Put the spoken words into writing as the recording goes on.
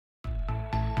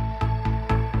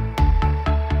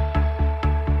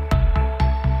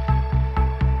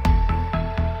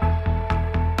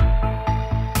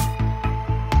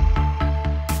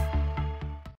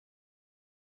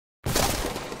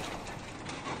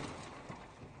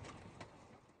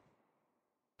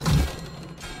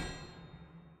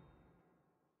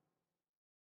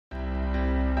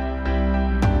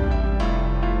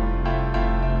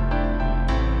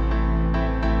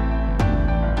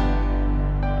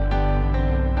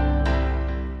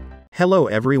Hello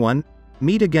everyone,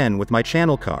 meet again with my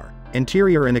channel Car,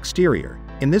 Interior and Exterior.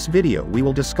 In this video we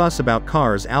will discuss about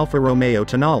cars Alfa Romeo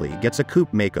Tonale gets a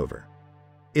coupe makeover.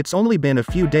 It's only been a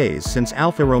few days since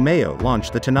Alfa Romeo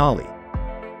launched the Tonale.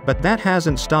 But that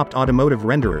hasn't stopped automotive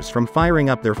renderers from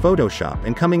firing up their Photoshop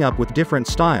and coming up with different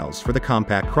styles for the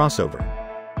compact crossover.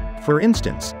 For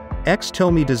instance,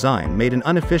 X-Tomi Design made an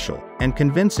unofficial and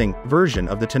convincing version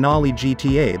of the Tonale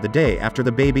GTA the day after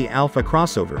the baby Alfa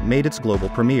crossover made its global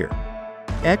premiere.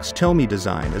 X-Tomi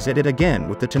Design is at it again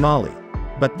with the Tonale.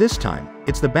 But this time,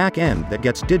 it's the back end that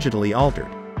gets digitally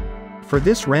altered. For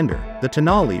this render, the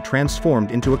Tonale transformed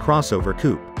into a crossover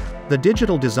coupe. The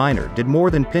digital designer did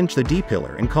more than pinch the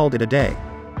D-pillar and called it a day.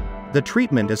 The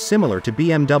treatment is similar to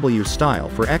BMW's style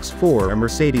for X4 or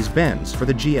Mercedes-Benz for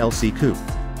the GLC Coupe.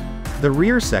 The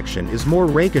rear section is more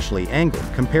rakishly angled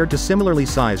compared to similarly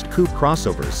sized coupe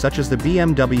crossovers such as the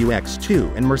BMW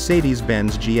X2 and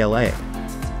Mercedes-Benz GLA.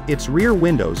 Its rear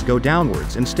windows go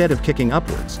downwards instead of kicking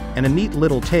upwards, and a neat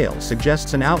little tail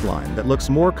suggests an outline that looks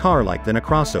more car-like than a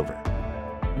crossover.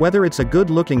 Whether it's a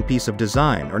good-looking piece of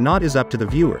design or not is up to the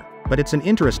viewer, but it's an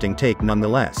interesting take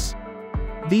nonetheless.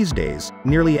 These days,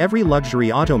 nearly every luxury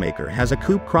automaker has a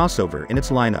coupe crossover in its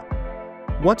lineup.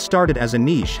 What started as a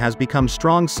niche has become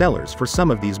strong sellers for some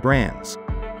of these brands.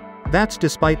 That's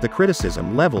despite the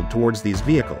criticism leveled towards these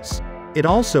vehicles. It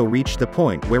also reached the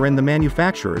point wherein the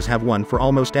manufacturers have one for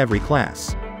almost every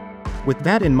class. With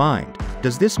that in mind,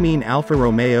 does this mean Alfa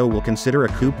Romeo will consider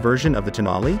a coupe version of the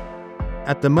Tonale?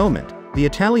 At the moment, the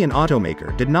Italian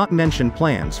automaker did not mention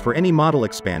plans for any model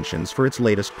expansions for its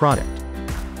latest product.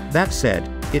 That said,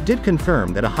 it did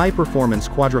confirm that a high-performance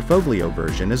quadrifoglio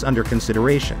version is under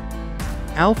consideration.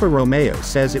 Alfa Romeo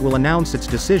says it will announce its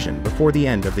decision before the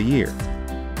end of the year.